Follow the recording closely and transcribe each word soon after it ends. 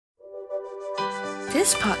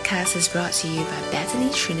This podcast is brought to you by Bethany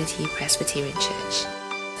Trinity Presbyterian Church.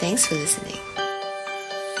 Thanks for listening.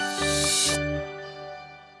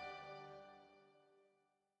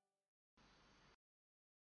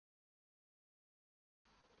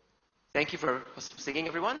 Thank you for singing,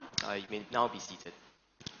 everyone. You may now be seated.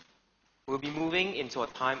 We'll be moving into a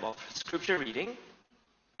time of scripture reading,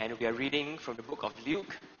 and we are reading from the book of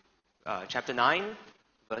Luke, chapter 9,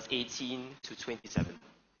 verse 18 to 27.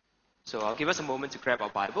 So I'll give us a moment to grab our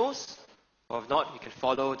Bibles, or if not, you can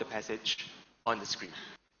follow the passage on the screen.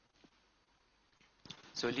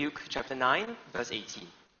 So Luke chapter 9, verse 18.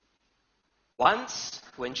 Once,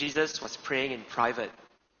 when Jesus was praying in private,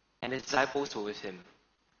 and his disciples were with him,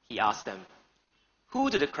 he asked them, "Who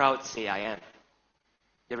do the crowd say I am?"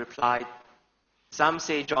 They replied, "Some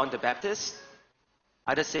say John the Baptist,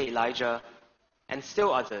 others say Elijah, and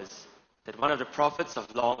still others that one of the prophets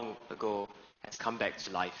of long ago has come back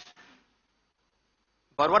to life."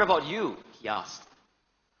 "But what about you?" he asked.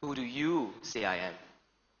 "Who do you say I am?"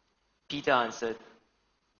 Peter answered,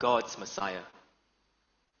 "God's Messiah."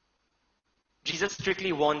 Jesus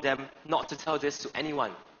strictly warned them not to tell this to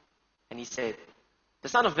anyone, and he said, "The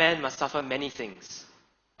Son of Man must suffer many things,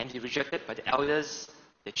 and be rejected by the elders,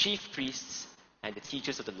 the chief priests, and the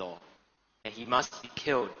teachers of the law, and he must be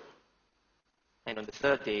killed, and on the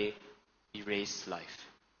third day be raised to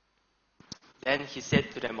life." Then he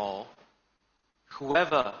said to them all,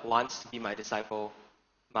 "Whoever wants to be my disciple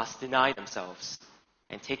must deny themselves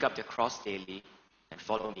and take up their cross daily and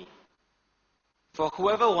follow me. For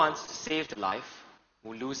whoever wants to save their life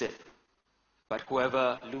will lose it, but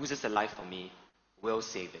whoever loses their life for me will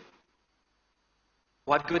save it.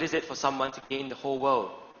 What good is it for someone to gain the whole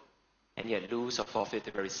world and yet lose or forfeit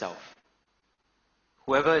their very self?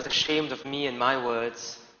 Whoever is ashamed of me and my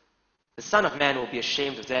words, the Son of Man will be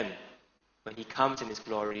ashamed of them when he comes in his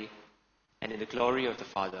glory and in the glory of the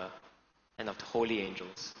Father and of the holy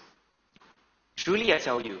angels. Truly I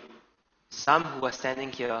tell you, some who are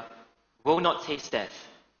standing here will not taste death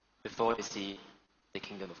before they see the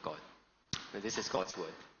kingdom of God." And this is God's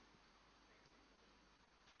word.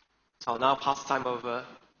 So I'll now pass the time over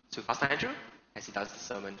to Pastor Andrew as he does the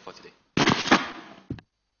sermon for today.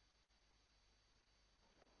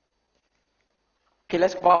 Okay,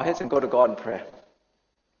 let's bow our heads and go to God in prayer.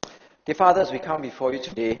 Dear Father, as we come before you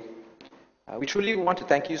today, we truly want to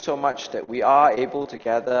thank you so much that we are able to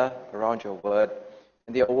gather around your word,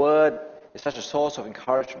 and your word is such a source of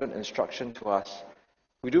encouragement and instruction to us.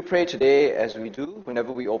 We do pray today, as we do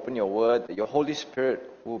whenever we open your word, that your Holy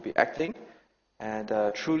Spirit will be acting and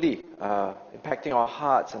truly impacting our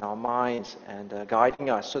hearts and our minds and guiding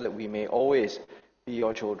us so that we may always be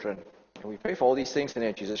your children. And we pray for all these things in the name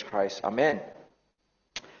of Jesus Christ. Amen.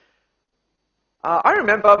 I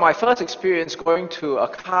remember my first experience going to a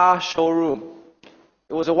car showroom.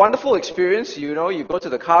 It was a wonderful experience. You go to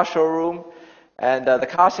the car showroom and the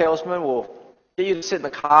car salesman will get you to sit in the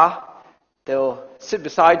car. They'll sit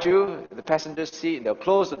beside you, the passenger seat, they'll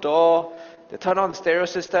close the door, they'll turn on the stereo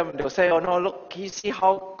system, and they'll say, "Oh no, look, can you see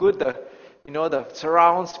how good the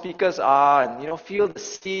surround speakers are, and feel the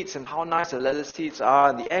seats and how nice the leather seats are,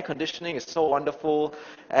 and the air conditioning is so wonderful,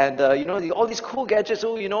 and all these cool gadgets,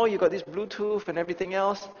 you got this Bluetooth and everything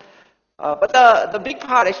else." But the big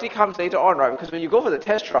part actually comes later on, right? Because when you go for the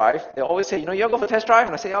test drive, they always say, "You want to go for a test drive?"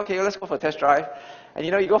 And I say, "Okay, let's go for a test drive." And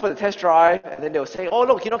you go for the test drive, and then they'll say, "Oh,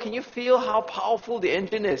 look, can you feel how powerful the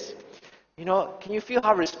engine is? Can you feel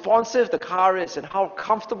how responsive the car is and how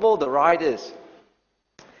comfortable the ride is?"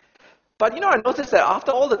 But I noticed that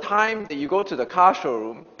after all the time that you go to the car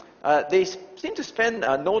showroom, they seem to spend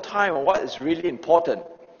no time on what is really important,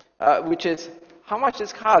 which is how much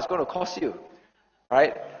this car is going to cost you,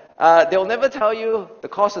 right? They'll never tell you the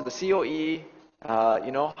cost of the COE,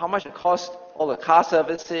 how much it costs, all the car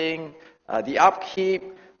servicing, the upkeep,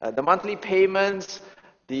 the monthly payments,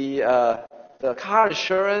 the car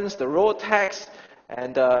insurance, the road tax,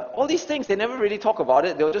 and all these things. They never really talk about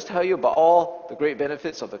it. They'll just tell you about all the great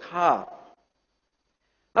benefits of the car.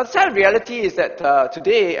 Now, the sad reality is that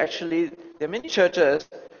today, actually, there are many churches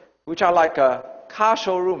which are like car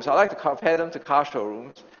showrooms. I like to compare them to car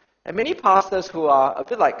showrooms. And many pastors who are a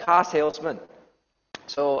bit like car salesmen.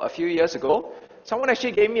 So a few years ago, someone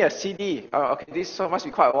actually gave me a CD. Okay, this must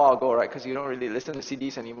be quite a while ago, right? Because you don't really listen to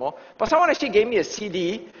CDs anymore. But someone actually gave me a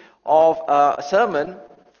CD of a sermon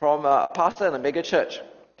from a pastor in a mega church.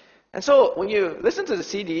 And so when you listen to the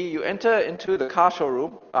CD, you enter into the car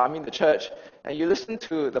showroom, the church, and you listen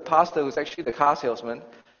to the pastor who's actually the car salesman.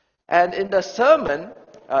 And in the sermon,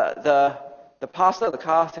 the pastor, the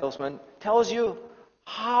car salesman, tells you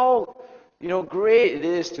how great it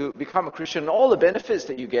is to become a Christian, all the benefits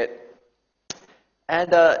that you get.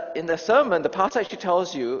 And in the sermon, the pastor actually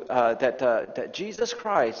tells you that Jesus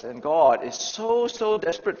Christ and God is so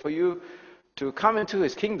desperate for you to come into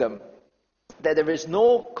his kingdom that there is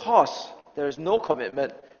no cost, there is no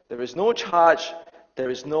commitment, there is no charge, there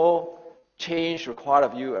is no change required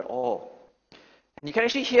of you at all. And you can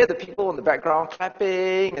actually hear the people in the background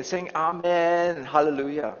clapping and saying Amen and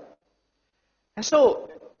Hallelujah. And so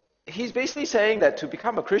he's basically saying that to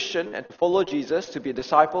become a Christian and to follow Jesus, to be a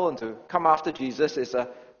disciple and to come after Jesus is a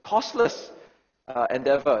costless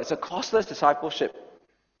endeavor. It's a costless discipleship.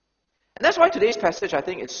 And that's why today's passage, I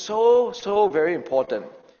think, is so very important.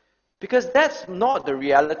 Because that's not the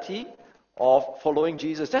reality of following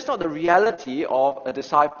Jesus. That's not the reality of a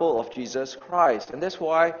disciple of Jesus Christ. And that's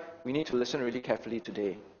why we need to listen really carefully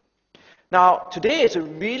today. Now, today is a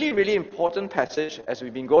really important passage as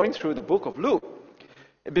we've been going through the book of Luke.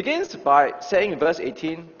 It begins by saying in verse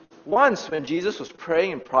 18, once when Jesus was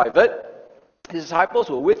praying in private, his disciples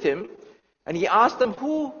were with him, and he asked them,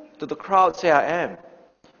 who do the crowd say I am?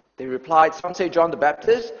 They replied, some say John the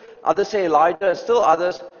Baptist, others say Elijah, and still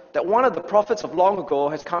others that one of the prophets of long ago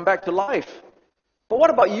has come back to life. But what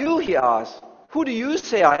about you, he asked. Who do you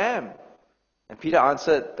say I am? And Peter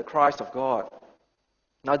answered, the Christ of God.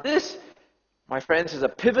 Now this, my friends, is a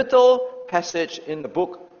pivotal passage in the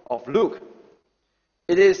book of Luke.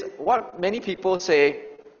 It is what many people say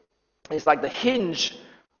is like the hinge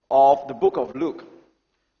of the book of Luke.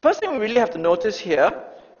 First thing we really have to notice here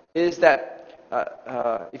is that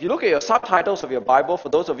if you look at your subtitles of your Bible, for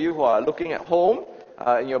those of you who are looking at home,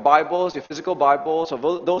 in your Bibles, your physical Bibles, or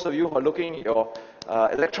those of you who are looking at your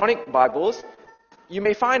electronic Bibles, you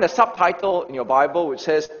may find a subtitle in your Bible which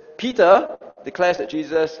says, Peter declares that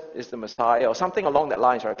Jesus is the Messiah, or something along that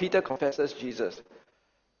lines, right? Peter confesses Jesus.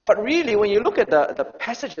 But really, when you look at the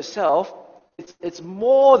passage itself, it's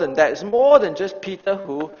more than that. It's more than just Peter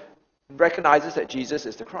who recognizes that Jesus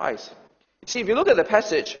is the Christ. You see, if you look at the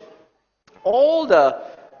passage, all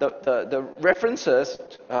the references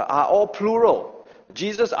are all plural.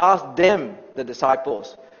 Jesus asked them, the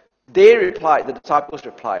disciples. They replied, the disciples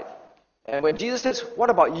replied. And when Jesus says, what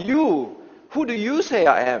about you? Who do you say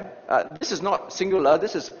I am? This is not singular,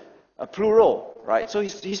 this is a plural, right? So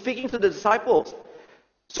he's speaking to the disciples.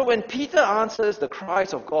 So when Peter answers the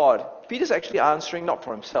Christ of God, Peter's actually answering not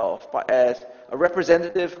for himself, but as a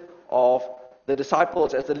representative of the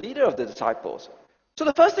disciples, as the leader of the disciples. So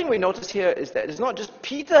the first thing we notice here is that it's not just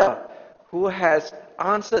Peter who has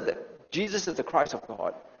answered that Jesus is the Christ of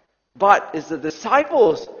God, but it's the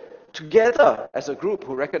disciples together as a group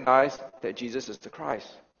who recognize that Jesus is the Christ.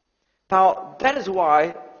 Now, that is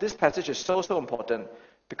why this passage is so important,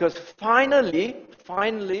 because finally,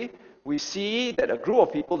 we see that a group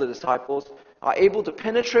of people, the disciples, are able to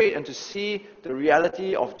penetrate and to see the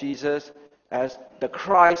reality of Jesus as the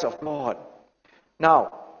Christ of God.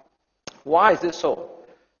 Now, why is this so?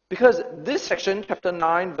 Because this section, chapter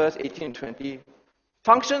 9, verse 18 and 20,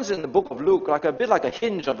 functions in the book of Luke like a bit like a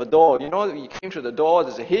hinge of a door. You know, you came through the door,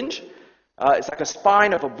 there's a hinge. It's like a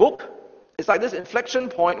spine of a book. It's like this inflection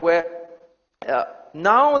point where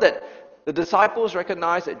now that the disciples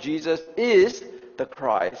recognize that Jesus is the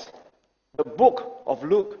Christ, the book of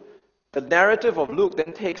Luke, the narrative of Luke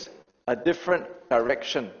then takes a different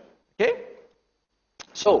direction. Okay?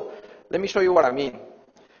 So, let me show you what I mean.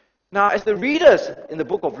 Now, as the readers in the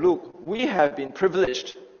book of Luke, we have been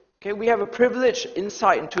privileged. Okay, we have a privileged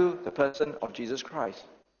insight into the person of Jesus Christ.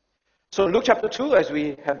 So in Luke chapter 2, as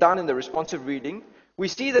we have done in the responsive reading, we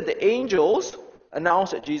see that the angels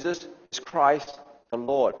announce that Jesus is Christ the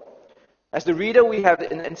Lord. As the reader, we have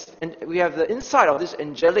the insight of this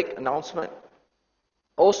angelic announcement.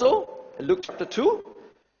 Also, in Luke chapter 2,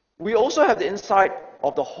 we also have the insight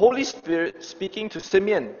of the Holy Spirit speaking to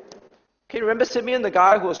Simeon. Okay, remember Simeon, the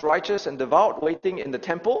guy who was righteous and devout, waiting in the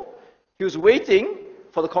temple? He was waiting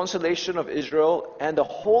for the consolation of Israel, and the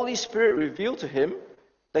Holy Spirit revealed to him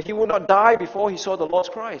that he would not die before he saw the Lord's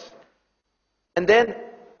Christ. And then,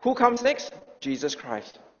 who comes next? Jesus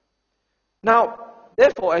Christ. Now,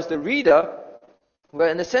 therefore, as the reader, we're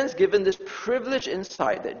in a sense given this privileged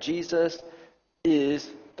insight that Jesus is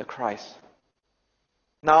the Christ.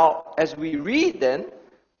 Now, as we read then,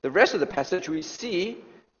 the rest of the passage, we see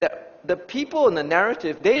that the people in the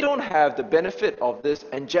narrative, they don't have the benefit of this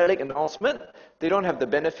angelic announcement. They don't have the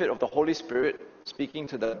benefit of the Holy Spirit speaking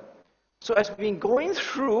to them. So as we've been going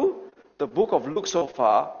through the book of Luke so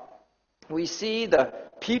far, we see the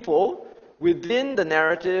people within the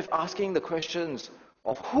narrative asking the questions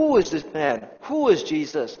of who is this man? Who is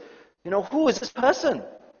Jesus? Who is this person?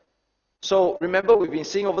 So remember, we've been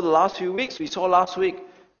seeing over the last few weeks, we saw last week,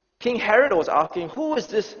 King Herod was asking, who is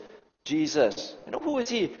this Jesus? Who is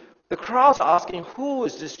he? The crowds are asking, who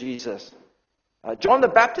is this Jesus? John the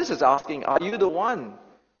Baptist is asking, are you the one?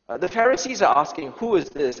 The Pharisees are asking, who is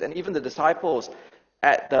this? And even the disciples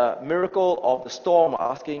at the miracle of the storm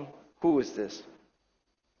are asking, who is this?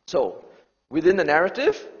 So, within the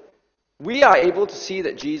narrative, we are able to see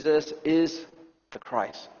that Jesus is the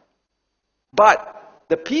Christ. But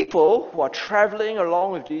the people who are traveling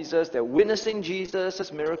along with Jesus, they're witnessing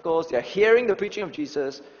Jesus' miracles, they're hearing the preaching of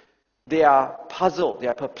Jesus, they are puzzled, they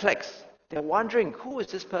are perplexed, they're wondering, who is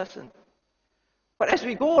this person? But as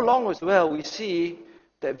we go along as well, we see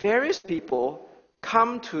that various people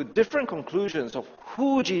come to different conclusions of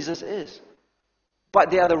who Jesus is. But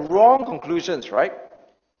they are the wrong conclusions, right?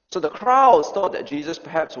 So the crowds thought that Jesus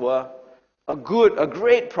perhaps were a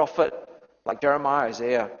great prophet like Jeremiah,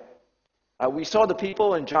 Isaiah. We saw the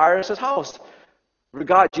people in Jairus' house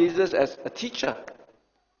regard Jesus as a teacher.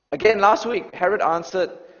 Again, last week, Herod answered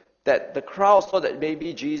that the crowds thought that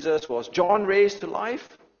maybe Jesus was John raised to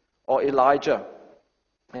life or Elijah.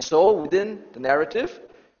 And so, within the narrative,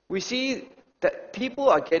 we see that people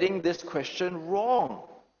are getting this question wrong.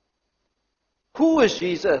 Who is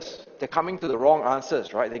Jesus? They're coming to the wrong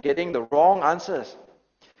answers, right? They're getting the wrong answers.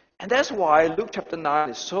 And that's why Luke chapter 9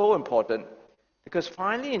 is so important, because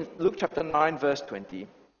finally in Luke chapter 9 verse 20,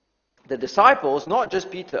 the disciples, not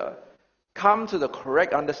just Peter, come to the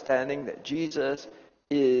correct understanding that Jesus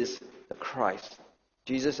is the Christ.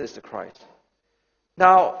 Jesus is the Christ.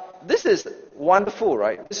 Now, this is wonderful,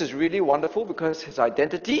 right? This is really wonderful because his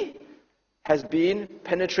identity has been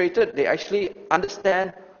penetrated. They actually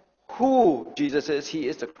understand who Jesus is. He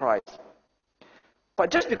is the Christ.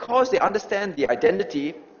 But just because they understand the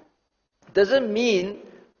identity doesn't mean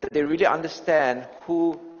that they really understand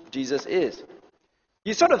who Jesus is.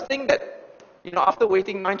 You sort of think that, after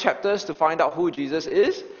waiting 9 chapters to find out who Jesus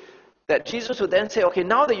is, that Jesus would then say, okay,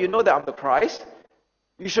 now that you know that I'm the Christ,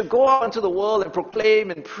 you should go out into the world and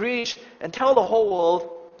proclaim and preach and tell the whole world,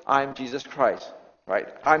 I'm Jesus Christ, right?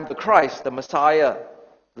 I'm the Christ, the Messiah,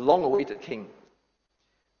 the long-awaited King.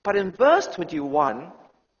 But in verse 21,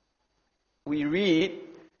 we read,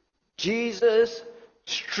 Jesus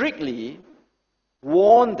strictly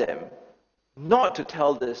warned them not to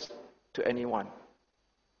tell this to anyone.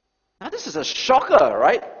 Now this is a shocker,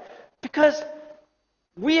 right? Because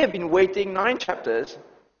we have been waiting 9 chapters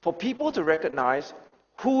for people to recognize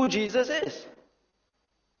who Jesus is.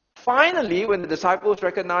 Finally, when the disciples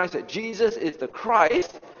recognize that Jesus is the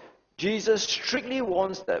Christ, Jesus strictly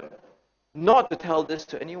warns them not to tell this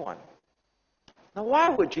to anyone. Now, why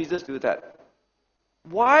would Jesus do that?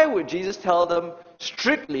 Why would Jesus tell them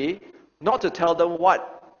strictly not to tell them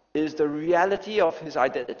what is the reality of his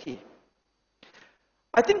identity?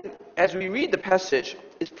 I think as we read the passage,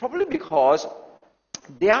 it's probably because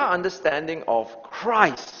their understanding of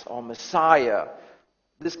Christ or Messiah,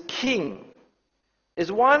 this King,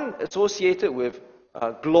 is one associated with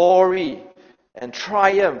glory and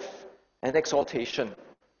triumph and exaltation.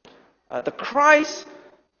 The Christ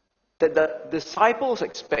that the disciples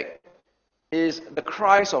expect is the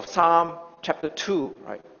Christ of Psalm chapter 2,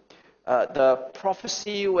 right? The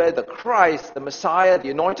prophecy where the Christ, the Messiah, the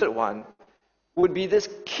Anointed One, would be this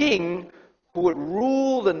King who would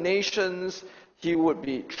rule the nations. He would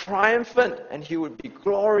be triumphant and he would be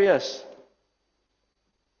glorious.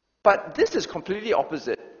 But this is completely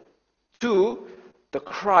opposite to the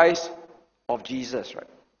Christ of Jesus, right?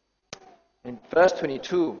 In verse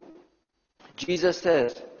 22, Jesus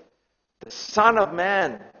says, the Son of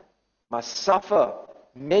Man must suffer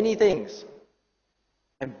many things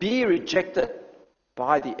and be rejected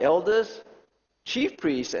by the elders, chief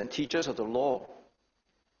priests, and teachers of the law.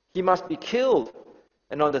 He must be killed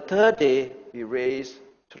and on the 3rd day be raised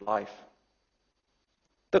to life.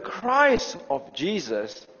 The Christ of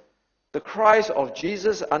Jesus, the Christ of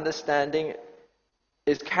Jesus' understanding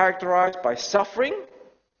is characterized by suffering,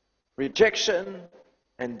 rejection,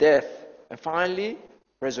 and death, and finally,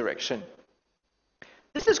 resurrection.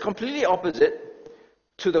 This is completely opposite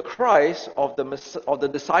to the Christ of the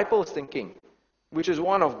disciples' thinking, which is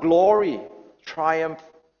one of glory, triumph,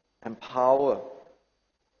 and power.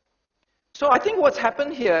 So I think what's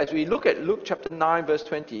happened here as we look at Luke chapter 9, verse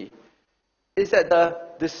 20, is that the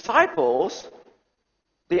disciples,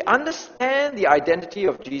 they understand the identity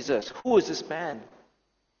of Jesus. Who is this man?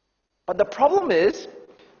 But the problem is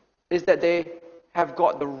that they have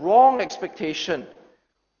got the wrong expectation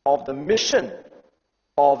of the mission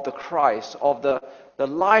of the Christ, of the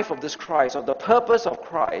life of this Christ, of the purpose of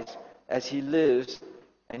Christ as he lives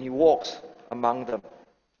and he walks among them.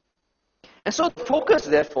 And so the focus,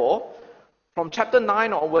 therefore, from chapter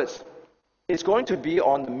 9 onwards, is going to be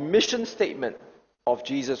on the mission statement of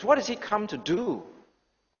Jesus. What does he come to do?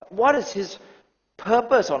 what is his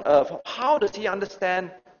purpose on earth? How does he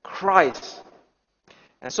understand Christ?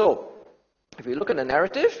 And so, if we look at the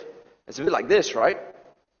narrative, it's a bit like this, right?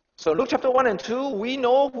 So Luke chapter 1 and 2, we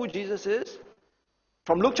know who Jesus is.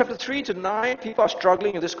 From Luke chapter 3 to 9, people are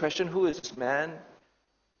struggling with this question, who is this man?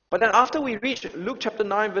 But then after we reach Luke chapter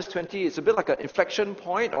 9 verse 20, it's a bit like an inflection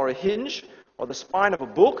point or a hinge or the spine of a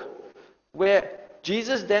book where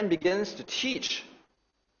Jesus then begins to teach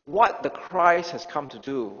what the Christ has come to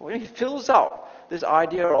do. When he fills out this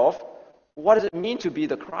idea of what does it mean to be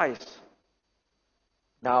the Christ.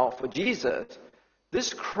 Now for Jesus,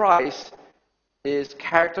 this Christ is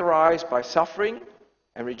characterized by suffering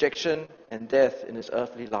and rejection and death in his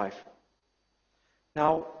earthly life.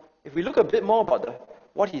 Now, if we look a bit more about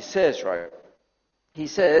what he says, right? He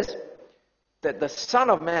says that the Son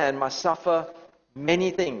of Man must suffer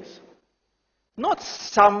many things. Not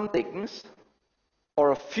some things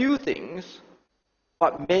or a few things,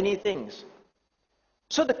 but many things.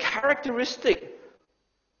 So the characteristic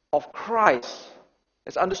of Christ,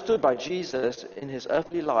 as understood by Jesus in his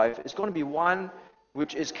earthly life, is going to be one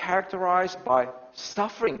which is characterized by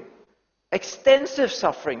suffering. Extensive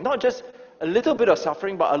suffering. Not just a little bit of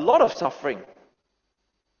suffering, but a lot of suffering.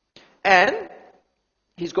 And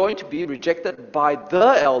he's going to be rejected by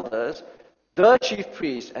the elders, the chief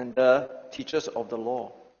priests, and the teachers of the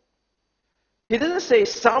law. He doesn't say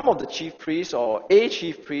some of the chief priests or a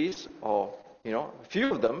chief priest or, a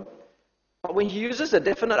few of them. But when he uses a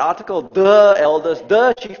definite article, the elders,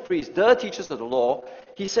 the chief priests, the teachers of the law,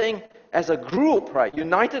 he's saying as a group, right,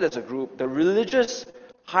 united as a group, the religious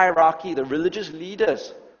hierarchy, the religious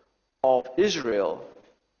leaders of Israel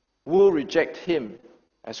will reject him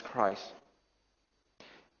as Christ.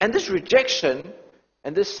 And this rejection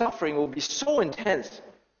and this suffering will be so intense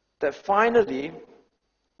that finally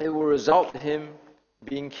it will result in him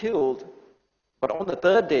being killed, but on the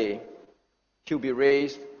third day he'll be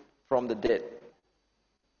raised from the dead.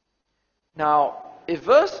 Now, if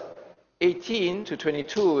verse 18 to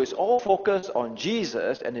 22 is all focused on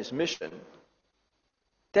Jesus and his mission,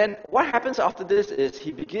 then what happens after this is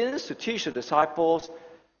he begins to teach the disciples,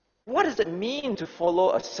 what does it mean to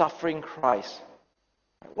follow a suffering Christ?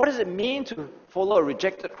 What does it mean to follow a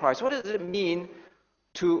rejected Christ? What does it mean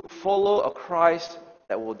to follow a Christ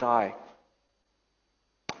that will die?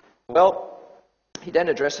 Well, he then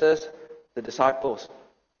addresses the disciples.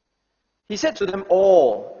 He said to them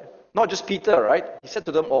all, not just Peter, right? He said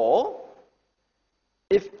to them all,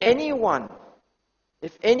 if anyone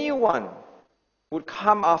would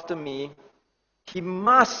come after me, he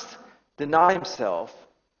must deny himself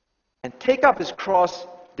and take up his cross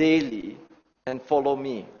daily and follow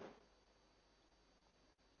me.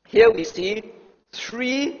 Here we see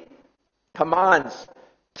three commands,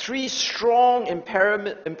 three strong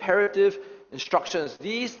imperative instructions.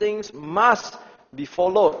 These things must be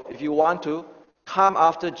followed if you want to come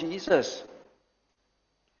after Jesus.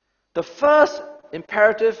 The first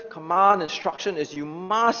imperative command instruction is you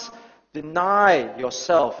must deny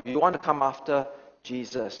yourself. If you want to come after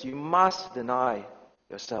Jesus, you must deny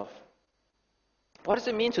yourself. What does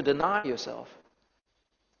it mean to deny yourself?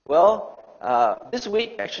 Well, this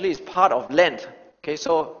week actually is part of Lent. Okay,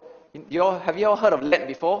 so have you all heard of Lent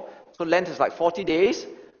before? So Lent is like 40 days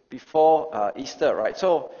before Easter, right?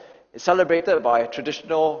 So it's celebrated by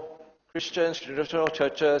traditional Christians, traditional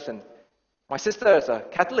churches, and my sister is a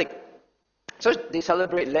Catholic. So they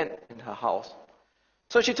celebrate Lent in her house.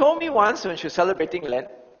 So she told me once when she was celebrating Lent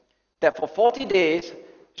that for 40 days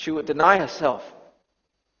she would deny herself.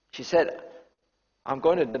 She said, I'm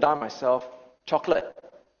going to deny myself chocolate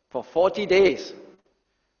for 40 days.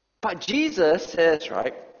 But Jesus says,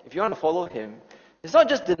 right, if you want to follow him, it's not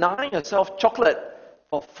just denying yourself chocolate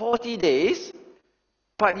for 40 days,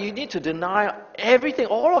 but you need to deny everything,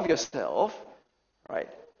 all of yourself, right,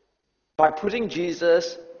 by putting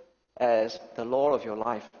Jesus as the Lord of your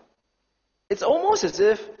life. It's almost as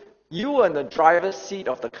if you were in the driver's seat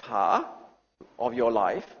of the car of your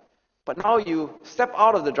life, but now you step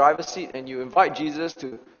out of the driver's seat and you invite Jesus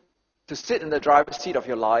to sit in the driver's seat of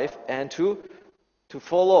your life and to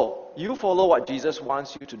follow. You follow what Jesus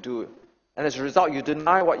wants you to do. And as a result, you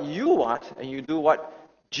deny what you want and you do what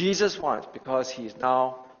Jesus wants because he is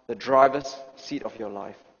now the driver's seat of your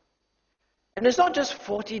life. And it's not just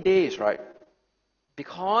 40 days, right?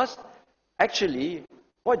 Because actually,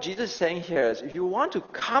 what Jesus is saying here is if you want to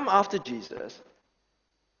come after Jesus,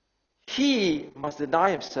 he must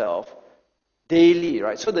deny himself daily,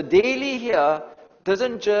 right? So the daily here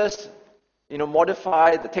doesn't just,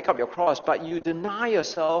 modify the take up your cross, but you deny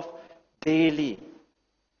yourself daily.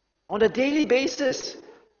 On a daily basis,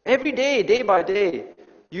 every day, day by day,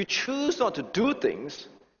 you choose not to do things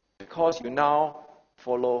because you now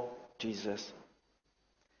follow Jesus.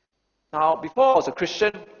 Now, before I was a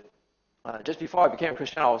Christian, just before I became a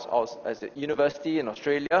Christian, I was at university in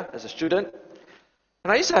Australia as a student.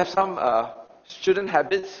 And I used to have some student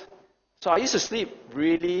habits. So I used to sleep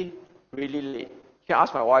really, really late. You can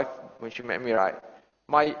ask my wife when she met me, right?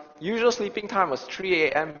 My usual sleeping time was 3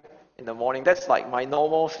 a.m. in the morning. That's like my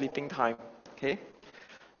normal sleeping time. Okay?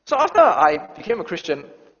 So after I became a Christian,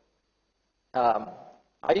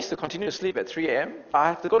 I used to continue to sleep at 3 a.m. I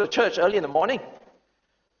have to go to church early in the morning.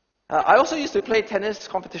 I also used to play tennis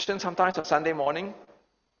competition sometimes on Sunday morning.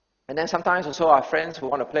 And then sometimes also our friends who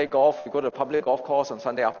want to play golf, we go to a public golf course on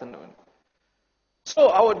Sunday afternoon. So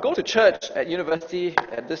I would go to church at university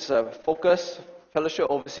at this Focus Fellowship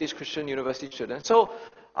Overseas Christian University student. So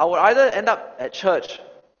I would either end up at church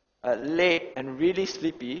late and really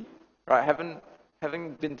sleepy, right,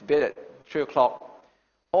 having been to bed at 3 o'clock,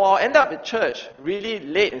 or I'll end up at church really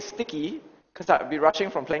late and sticky because I'd be rushing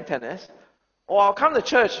from playing tennis, or I'll come to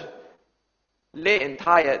church late and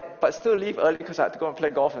tired, but still leave early because I had to go and play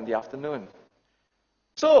golf in the afternoon.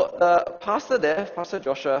 So the pastor there, Pastor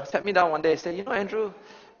Joshua, sat me down one day and said, Andrew,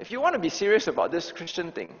 if you want to be serious about this Christian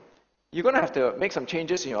thing, you're going to have to make some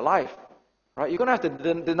changes in your life. Right? You're going to have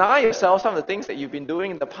to deny yourself some of the things that you've been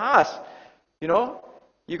doing in the past.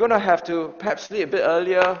 You're going to have to perhaps sleep a bit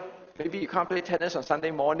earlier. Maybe you can't play tennis on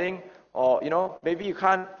Sunday morning, or maybe you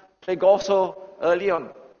can't play golf so early on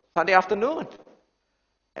Sunday afternoon.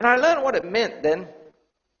 And I learned what it meant then,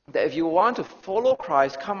 that if you want to follow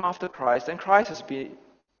Christ, come after Christ, then Christ has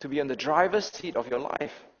to be on the driver's seat of your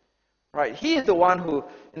life. Right? He is the one who,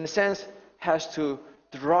 in a sense, has to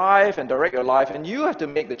drive and direct your life, and you have to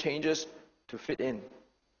make the changes to fit in.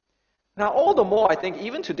 Now, all the more, I think,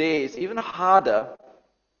 even today, it's even harder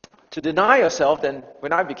to deny yourself than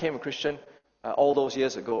when I became a Christian all those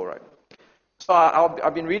years ago, right? So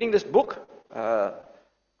I've been reading this book,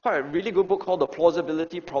 quite a really good book called The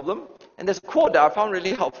Plausibility Problem. And there's a quote that I found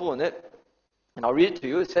really helpful in it. And I'll read it to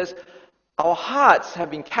you. It says, "Our hearts have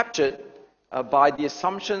been captured by the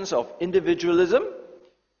assumptions of individualism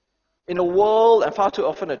in a world, and far too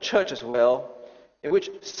often a church as well, in which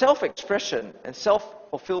self-expression and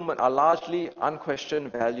self-fulfillment are largely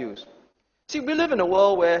unquestioned values." See, we live in a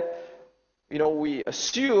world where, we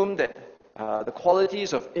assume that the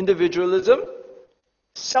qualities of individualism,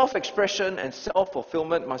 self-expression, and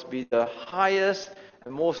self-fulfillment must be the highest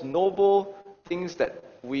and most noble things that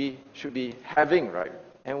we should be having, right?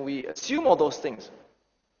 And we assume all those things.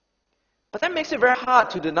 But that makes it very hard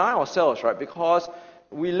to deny ourselves, right? Because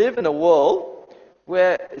we live in a world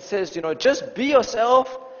where it says, just be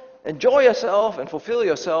yourself, enjoy yourself, and fulfill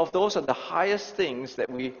yourself. Those are the highest things that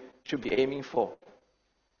we should be aiming for.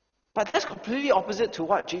 But that's completely opposite to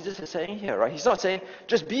what Jesus is saying here, right? He's not saying,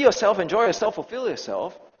 just be yourself, enjoy yourself, fulfill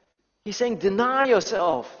yourself. He's saying, deny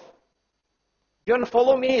yourself. If you want to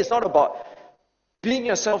follow me, it's not about being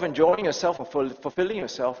yourself, enjoying yourself, or fulfilling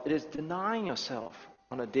yourself. It is denying yourself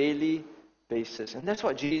on a daily basis. And that's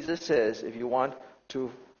what Jesus says, if you want to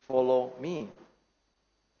follow me.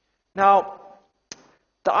 Now,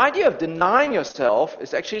 the idea of denying yourself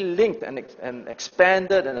is actually linked and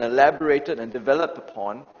expanded and elaborated and developed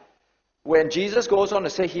upon when Jesus goes on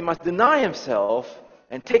to say he must deny himself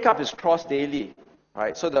and take up his cross daily.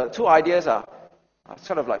 Right? So the two ideas are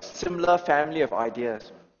sort of like similar family of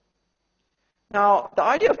ideas. Now, the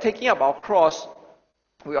idea of taking up our cross,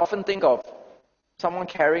 we often think of someone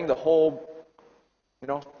carrying the whole,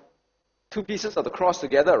 two pieces of the cross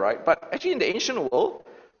together, right? But actually in the ancient world,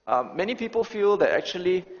 many people feel that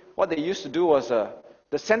actually what they used to do was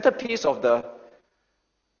the centerpiece of the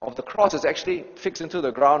cross is actually fixed into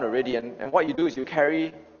the ground already, and what you do is you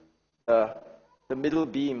carry the middle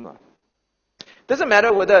beam. Doesn't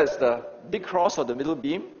matter whether it's the big cross or the middle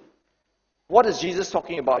beam. What is Jesus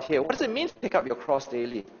talking about here? What does it mean to pick up your cross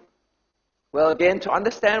daily? Well, again, to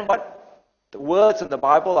understand what the words in the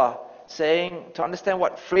Bible are saying, to understand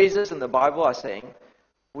what phrases in the Bible are saying,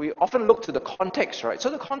 we often look to the context, right? So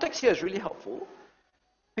the context here is really helpful,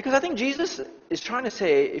 because I think Jesus is trying to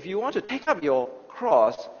say, if you want to take up your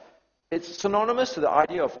cross, it's synonymous to the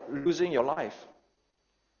idea of losing your life.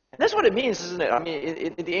 And that's what it means, isn't it? I mean,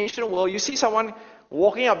 in the ancient world, you see someone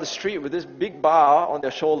walking up the street with this big bar on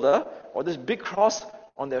their shoulder, or this big cross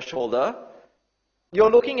on their shoulder.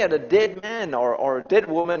 You're looking at a dead man or a dead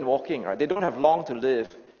woman walking, right? They don't have long to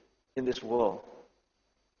live in this world.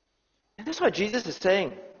 And that's what Jesus is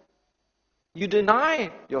saying. You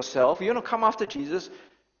deny yourself. You want to come after Jesus.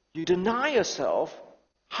 You deny yourself.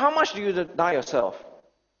 How much do you deny yourself?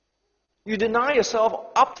 You deny yourself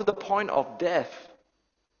up to the point of death.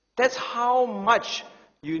 That's how much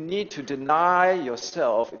you need to deny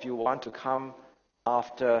yourself if you want to come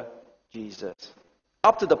after Jesus,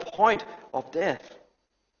 up to the point of death.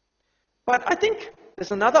 But I think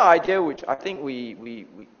there's another idea which I think we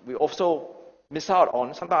also miss out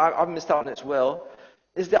on. Sometimes I've missed out on it as well,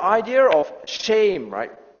 is the idea of shame,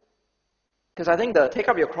 right? Because I think the take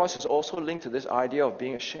up your cross is also linked to this idea of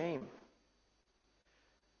being ashamed.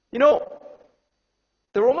 You know,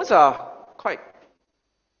 the Romans are quite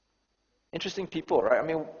interesting people, right? I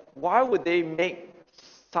mean, why would they make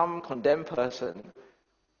some condemned person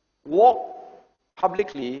walk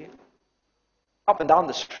publicly up and down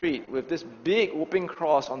the street with this big whooping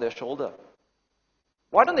cross on their shoulder?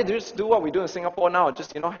 Why don't they just do what we do in Singapore now?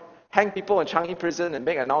 Just, hang people in Changi prison and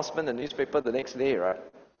make an announcement in the newspaper the next day, right?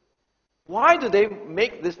 Why do they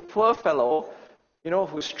make this poor fellow,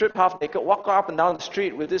 who's stripped half naked, walk up and down the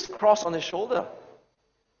street with this cross on his shoulder?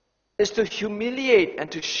 It's to humiliate and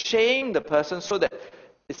to shame the person so that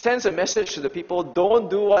it sends a message to the people, don't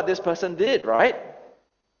do what this person did, right?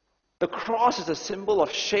 The cross is a symbol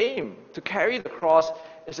of shame. To carry the cross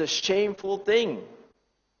is a shameful thing.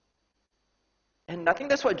 And I think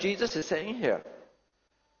that's what Jesus is saying here.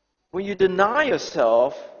 When you deny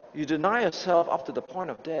yourself up to the point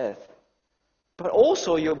of death. But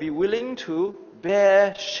also you'll be willing to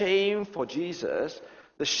bear shame for Jesus,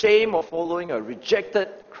 the shame of following a rejected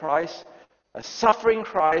Christ, a suffering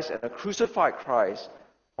Christ, and a crucified Christ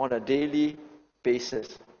on a daily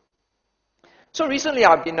basis. So recently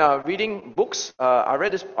I've been reading books.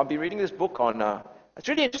 I've been reading this book on, it's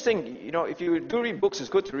really interesting, if you do read books, it's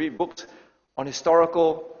good to read books on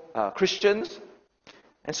historical Christians.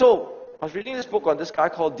 And so I was reading this book on this guy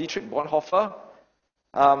called Dietrich Bonhoeffer.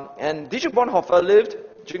 And Dietrich Bonhoeffer lived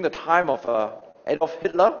during the time of Adolf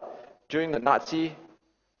Hitler, during the Nazi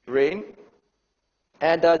reign.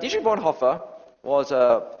 And Dietrich Bonhoeffer was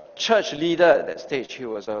a church leader at that stage. He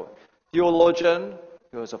was a theologian,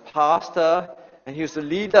 he was a pastor, and he was the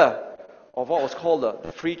leader of what was called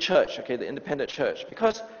the Free Church, the independent church.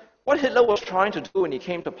 Because what Hitler was trying to do when he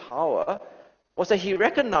came to power was that he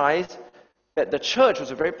recognized that the church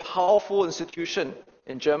was a very powerful institution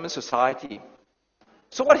in German society.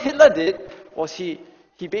 So what Hitler did was he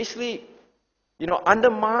basically,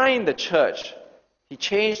 undermined the church. He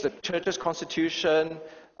changed the church's constitution.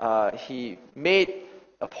 He made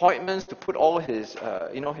appointments to put all his,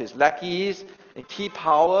 his lackeys in key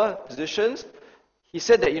power positions. He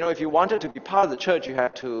said that, if you wanted to be part of the church, you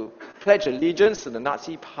had to pledge allegiance to the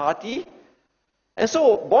Nazi party. And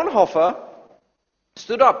so Bonhoeffer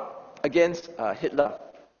stood up against Hitler.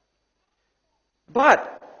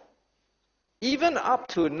 But even up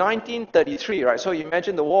to 1933, right? So you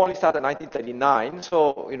imagine the war only started in 1939.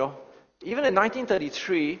 So, even in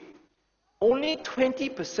 1933, only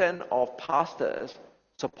 20% of pastors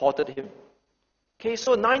supported him. Okay,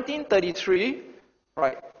 so 1933,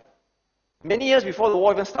 right? Many years before the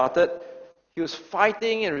war even started, he was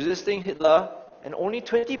fighting and resisting Hitler, and only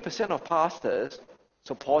 20% of pastors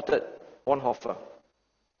supported Bonhoeffer.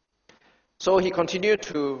 So he continued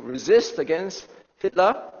to resist against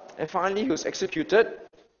Hitler, and finally he was executed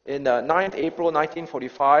in 9th April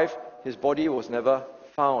 1945. His body was never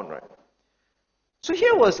found, right? So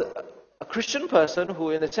here was a Christian person who,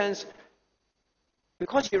 in a sense,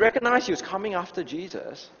 because he recognized he was coming after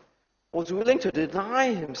Jesus, was willing to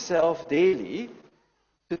deny himself daily,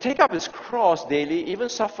 to take up his cross daily, even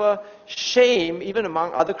suffer shame even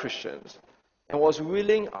among other Christians, and was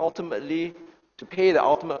willing ultimately to pay the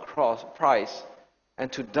ultimate price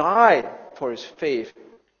and to die for his faith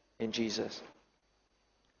in Jesus.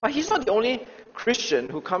 But he's not the only Christian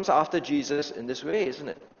who comes after Jesus in this way, isn't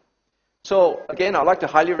it? So again, I'd like to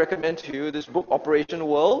highly recommend to you this book, Operation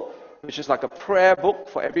World, which is like a prayer book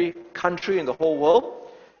for every country in the whole world.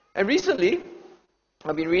 And recently,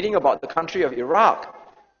 I've been reading about the country of Iraq.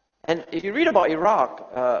 And if you read about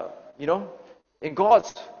Iraq, in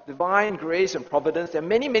God's divine grace and providence, there are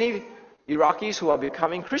many, many Iraqis who are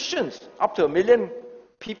becoming Christians. Up to 1 million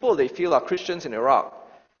people they feel are Christians in Iraq.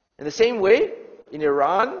 In the same way, in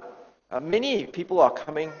Iran, many people are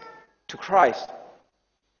coming to Christ.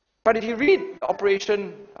 But if you read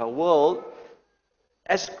Operation World,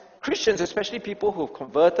 as Christians, especially people who have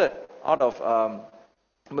converted out of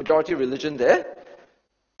majority religion there,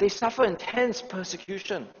 they suffer intense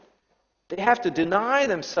persecution. They have to deny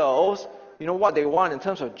themselves, what they want in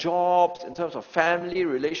terms of jobs, in terms of family,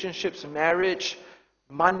 relationships, marriage,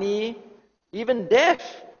 money, even death.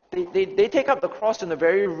 They take up the cross in a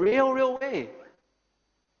very real way.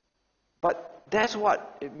 But that's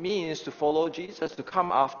what it means to follow Jesus, to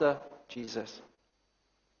come after Jesus.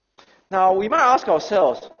 Now, we might ask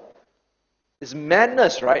ourselves, it's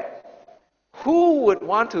madness, right? Who would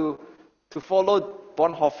want to follow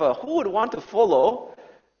Bonhoeffer? Who would want to follow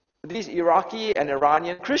these Iraqi and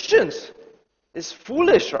Iranian Christians? It's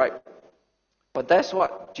foolish, right? But that's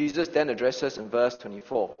what Jesus then addresses in verse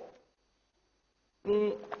 24.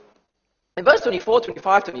 In verse 24,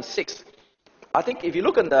 25, 26, I think if you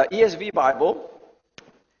look in the ESV Bible,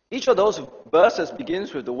 each of those verses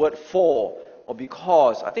begins with the word for or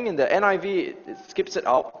because. I think in the NIV it skips it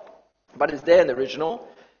out, but it's there in the original.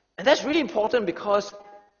 And that's really important because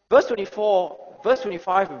verse 24, verse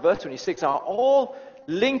 25, and verse 26 are all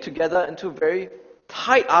linked together into a very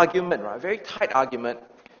tight argument, right? Very tight argument,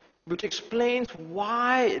 which explains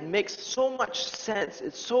why it makes so much sense.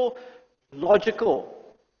 It's so logical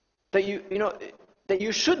that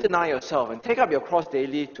you should deny yourself and take up your cross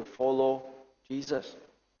daily to follow Jesus.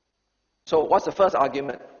 So what's the first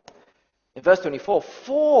argument? In verse 24,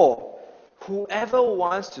 for whoever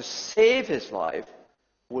wants to save his life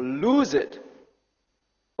will lose it.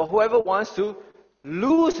 But whoever wants to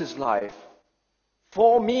lose his life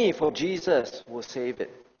for me, for Jesus, will save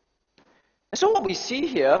it. And so what we see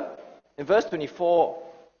here in verse 24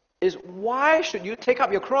 is, why should you take up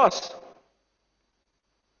your cross?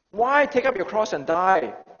 Why take up your cross and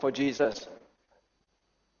die for Jesus?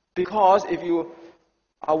 Because if you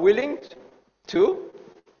are willing to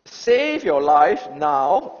save your life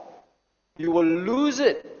now, you will lose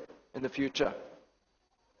it in the future.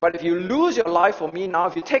 But if you lose your life for me now,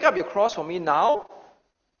 if you take up your cross for me now,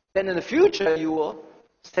 then in the future you will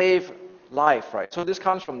save life, right? So this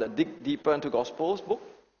comes from the Dig Deeper into Gospels book.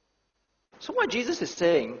 So what Jesus is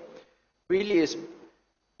saying really is,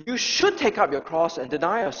 you should take up your cross and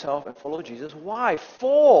deny yourself and follow Jesus. Why?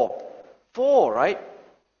 For, right?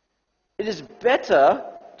 It is better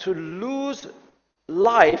to lose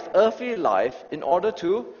life, earthly life, in order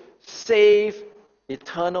to save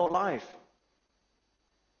eternal life.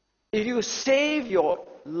 If you save your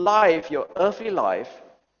life, your earthly life,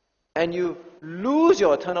 and you lose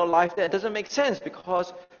your eternal life, then it doesn't make sense,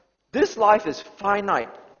 because this life is finite.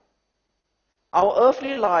 Our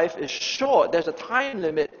earthly life is short. There's a time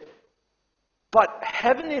limit. But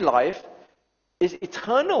heavenly life is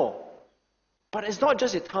eternal. But it's not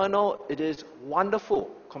just eternal, it is wonderful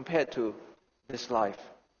compared to this life.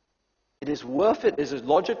 It is worth it, it is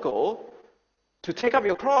logical to take up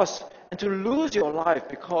your cross and to lose your life,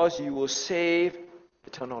 because you will save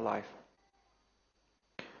eternal life.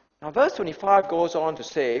 Now verse 25 goes on to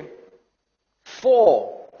say,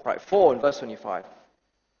 for in verse 25.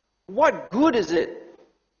 What good is it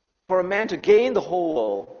for a man to gain the whole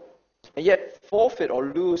world and yet forfeit or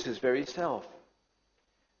lose his very self?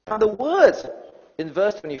 Now the words in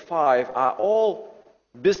verse 25 are all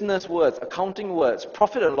business words, accounting words,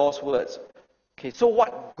 profit and loss words. Okay, so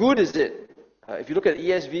what good is it? If you look at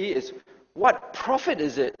ESV, it's what profit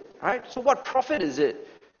is it? Right? So what profit is it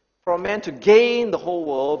for a man to gain the whole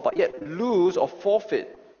world but yet lose or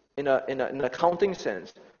forfeit, in an accounting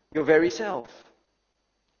sense, your very self?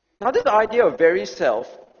 Now this idea of very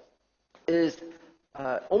self is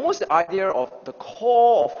almost the idea of the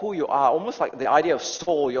core of who you are, almost like the idea of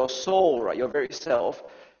soul, your soul, right, your very self,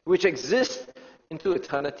 which exists into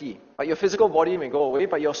eternity. Right? Your physical body may go away,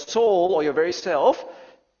 but your soul or your very self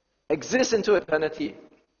exists into eternity.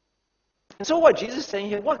 And so what Jesus is saying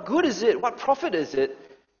here, what good is it, what profit is it,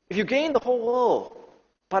 if you gain the whole world,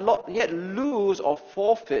 but yet lose or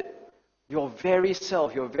forfeit your very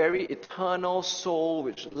self, your very eternal soul,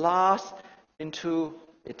 which lasts into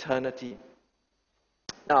eternity?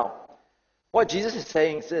 Now, what Jesus is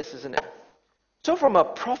saying is this, isn't it? So from a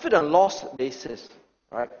profit and loss basis,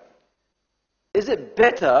 right, is it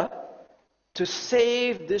better to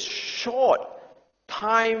save this short,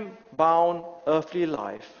 time-bound earthly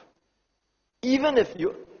life, even if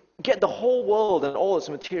you get the whole world and all its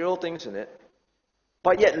material things in it,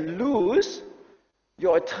 but yet lose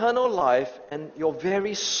your eternal life and your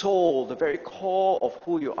very soul, the very core of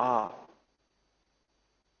who you are?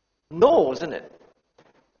 No, isn't it?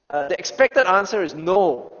 The expected answer is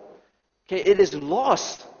no. Okay, it is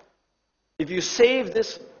lost if you save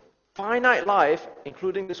this finite life,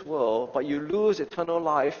 including this world, but you lose eternal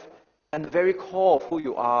life and the very core of who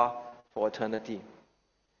you are for eternity.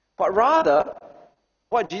 But rather,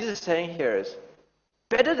 what Jesus is saying here is,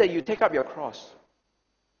 better that you take up your cross.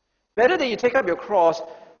 Better that you take up your cross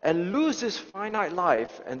and lose this finite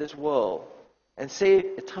life and this world, and save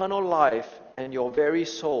eternal life and your very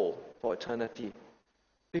soul for eternity.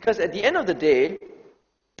 Because at the end of the day,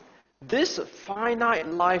 this finite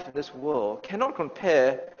life in this world cannot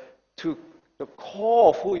compare to the core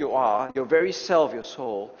of who you are, your very self, your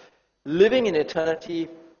soul, living in eternity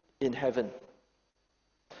in heaven.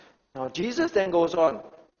 Now Jesus then goes on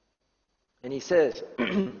And he says,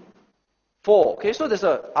 for, okay, so there's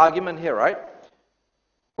an argument here, right?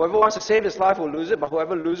 Whoever wants to save his life will lose it, but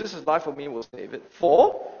whoever loses his life for me will save it.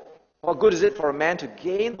 For, what good is it for a man to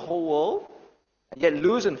gain the whole world, and yet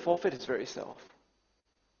lose and forfeit his very self?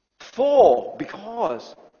 For,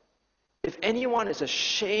 because, if anyone is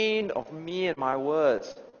ashamed of me and my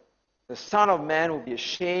words, the Son of Man will be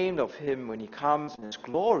ashamed of him when he comes in his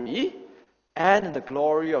glory and in the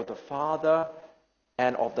glory of the Father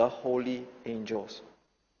and of the holy angels.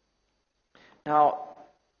 Now,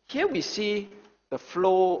 here we see the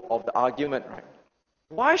flow of the argument, right?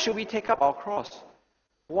 Why should we take up our cross?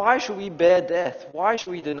 Why should we bear death? Why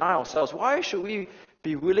should we deny ourselves? Why should we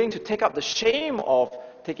be willing to take up the shame of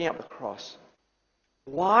taking up the cross?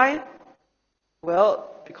 Why?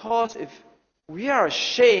 Well, because if we are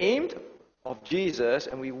ashamed of Jesus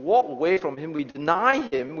and we walk away from him, we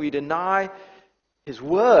deny his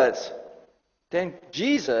words, then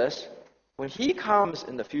Jesus, when he comes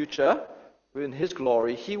in the future, in his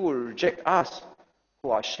glory, he will reject us who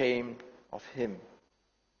are ashamed of him.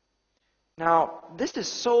 Now, this is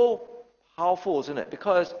so powerful, isn't it?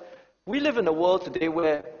 Because we live in a world today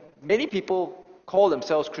where many people call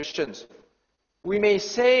themselves Christians. We may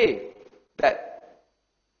say that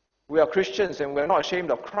we are Christians and we're not ashamed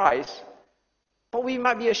of Christ, but we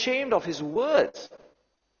might be ashamed of his words.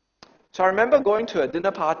 So I remember going to a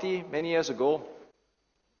dinner party many years ago.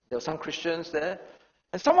 There were some Christians there.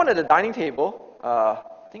 And someone at the dining table, I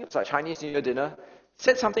think it was like Chinese New Year dinner,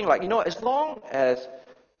 said something like, as long as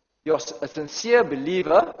you're a sincere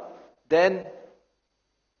believer, then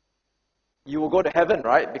you will go to heaven,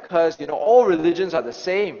 right? Because, all religions are the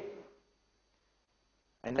same.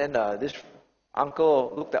 And then this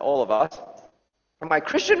uncle looked at all of us. And my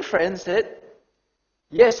Christian friend said,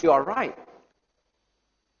 yes, you are right.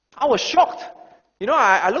 I was shocked.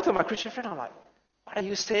 I looked at my Christian friend, I'm like, what are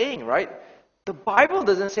you saying, right? The Bible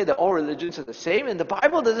doesn't say that all religions are the same, and the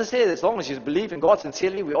Bible doesn't say that as long as you believe in God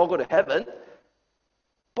sincerely, we all go to heaven.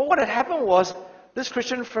 But what had happened was, this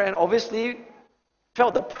Christian friend obviously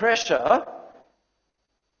felt the pressure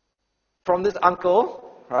from this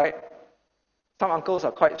uncle, right? Some uncles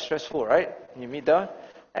are quite stressful, right? You meet them.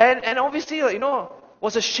 And obviously,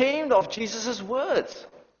 was ashamed of Jesus' words.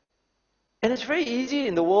 And it's very easy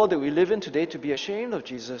in the world that we live in today to be ashamed of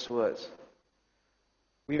Jesus' words.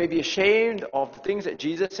 We may be ashamed of the things that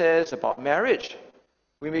Jesus says about marriage.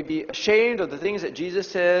 We may be ashamed of the things that Jesus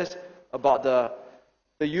says about the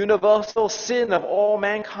universal sin of all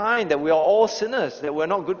mankind, that we are all sinners, that we're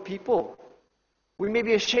not good people. We may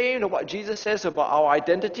be ashamed of what Jesus says about our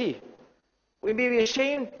identity. We may be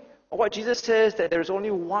ashamed of what Jesus says, that there is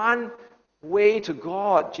only one way to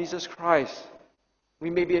God, Jesus Christ. We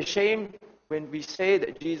may be ashamed when we say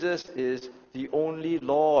that Jesus is the only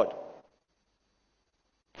Lord.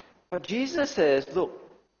 But Jesus says, look,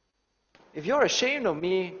 if you're ashamed of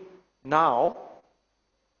me now,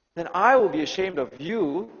 then I will be ashamed of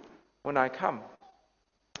you when I come.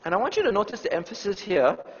 And I want you to notice the emphasis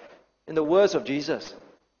here in the words of Jesus.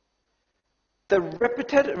 The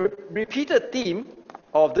repeated theme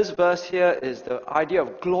of this verse here is the idea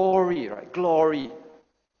of glory, right? Glory.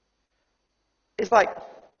 It's like,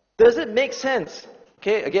 does it make sense?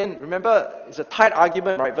 Okay, again, remember, it's a tight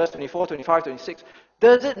argument, right? Verse 24, 25, 26.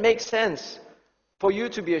 Does it make sense for you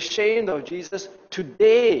to be ashamed of Jesus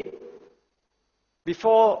today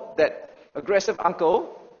before that aggressive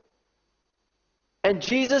uncle, and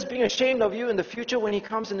Jesus being ashamed of you in the future when he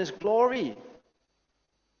comes in his glory?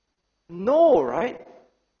 No, right?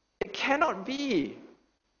 It cannot be.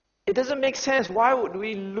 It doesn't make sense. Why would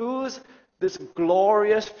we lose this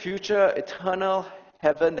glorious future eternal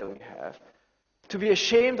heaven that we have to be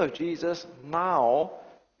ashamed of Jesus now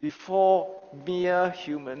before mere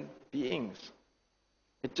human beings?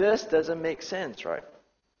 It just doesn't make sense, right?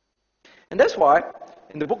 And that's why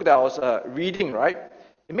in the book that I was reading, right,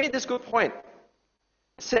 it made this good point.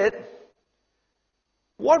 It said,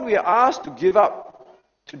 what we are asked to give up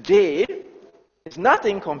today is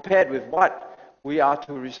nothing compared with what we are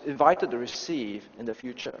invited to receive in the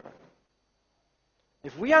future.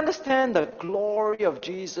 If we understand the glory of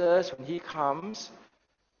Jesus when he comes,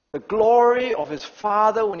 the glory of his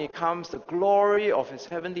Father when he comes, the glory of his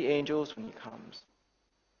heavenly angels when he comes,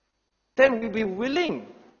 then we'll be willing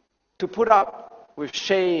to put up with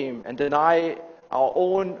shame and deny our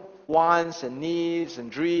own wants and needs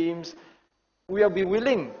and dreams. We'll be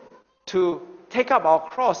willing to take up our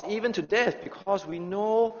cross even to death, because we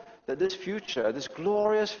know that this future, this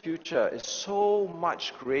glorious future, is so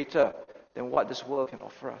much greater than what this world can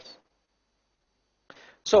offer us.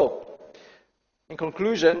 So, in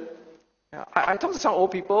conclusion, I talk to some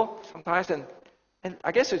old people sometimes, and And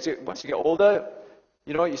I guess once you get older,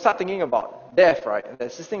 you start thinking about death, right? And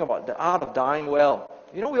there's this thing about the art of dying well.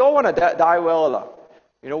 We all want to die well.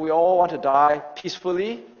 We all want to die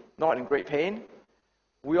peacefully, not in great pain.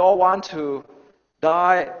 We all want to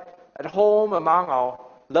die at home among our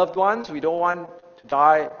loved ones. We don't want to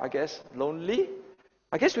die, I guess, lonely.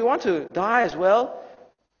 I guess we want to die as well,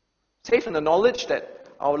 safe in the knowledge that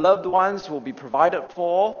our loved ones will be provided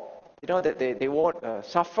for, that they won't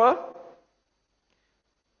suffer.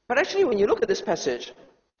 But actually, when you look at this passage,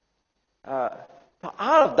 the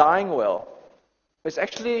art of dying well is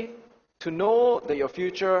actually to know that your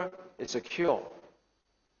future is secure,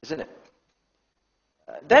 isn't it?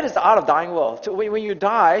 That is the art of dying well. When you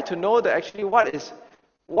die, to know that actually what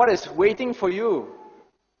is waiting for you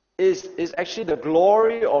is actually the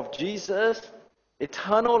glory of Jesus,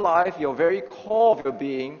 eternal life, your very core of your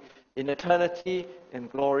being in eternity in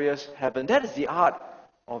glorious heaven. That is the art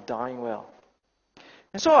of dying well.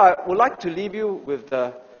 And so I would like to leave you with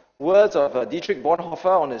the words of Dietrich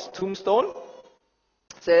Bonhoeffer on his tombstone.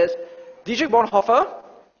 It says, Dietrich Bonhoeffer,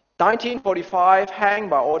 1945, hanged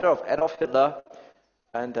by order of Adolf Hitler.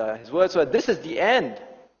 And his words were, "This is the end.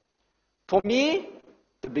 For me,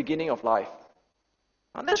 the beginning of life."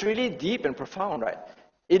 Now that's really deep and profound, right?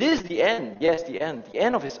 It is the end, yes, the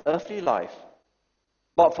end of his earthly life.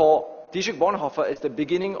 But for Dietrich Bonhoeffer, it's the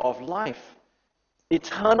beginning of life,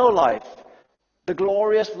 eternal life, the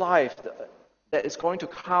glorious life that is going to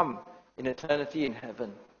come in eternity in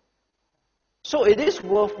heaven. So it is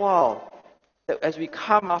worthwhile that as we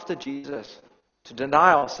come after Jesus, to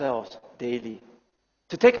deny ourselves daily,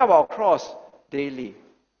 to take up our cross daily,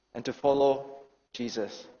 and to follow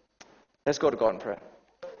Jesus. Let's go to God in prayer.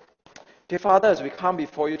 Dear Father, as we come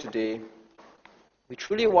before you today, we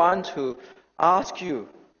truly want to ask you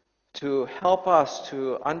to help us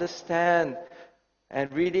to understand and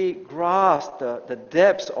really grasp the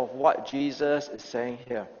depths of what Jesus is saying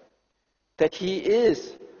here. That he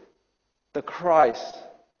is the Christ,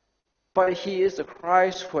 but he is the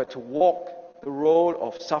Christ who had to walk the road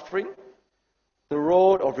of suffering, the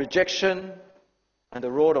road of rejection, and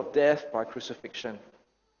the road of death by crucifixion.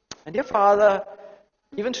 And dear Father,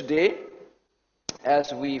 even today,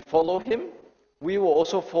 as we follow him, we will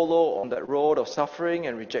also follow on that road of suffering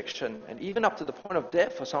and rejection, and even up to the point of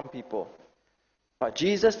death for some people. But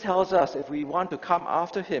Jesus tells us if we want to come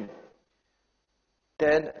after him,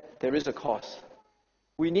 then there is a cost.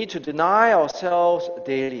 We need to deny ourselves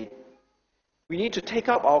daily. We need to take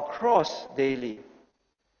up our cross daily.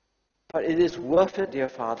 But it is worth it, dear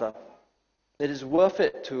Father. It is worth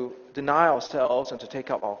it to deny ourselves and to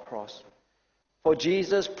take up our cross. For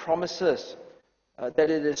Jesus promises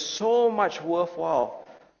that it is so much worthwhile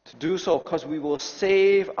to do so because we will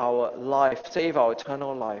save our life, save our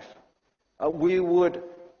eternal life. We would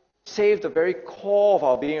save the very core of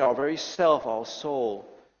our being, our very self, our soul.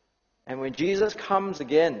 And when Jesus comes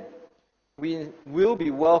again, we will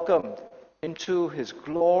be welcomed into his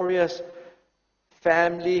glorious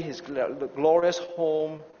family, his glorious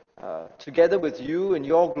home, together with you in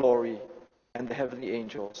your glory and the heavenly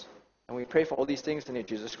angels. And we pray for all these things in the name of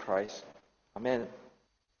Jesus Christ. Amen.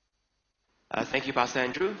 Thank you, Pastor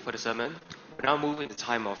Andrew, for the sermon. We're now moving to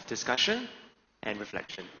time of discussion and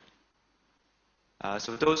reflection.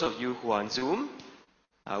 So those of you who are on Zoom,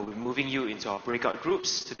 we're moving you into our breakout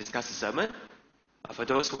groups to discuss the sermon. For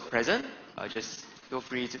those who are present, just feel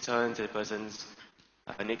free to turn to the persons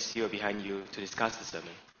next to you or behind you to discuss the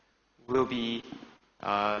sermon. We'll be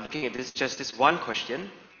looking at this one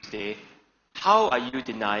question today. How are you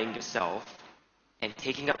denying yourself and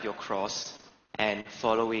taking up your cross and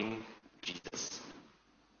following Jesus?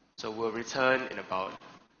 So we'll return in about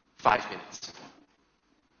 5 minutes.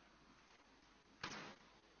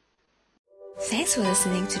 Thanks for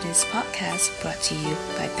listening to this podcast brought to you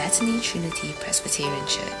by Bethany Trinity Presbyterian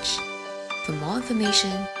Church. For more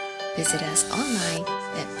information, visit us online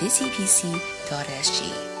at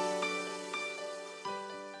busypc.sg.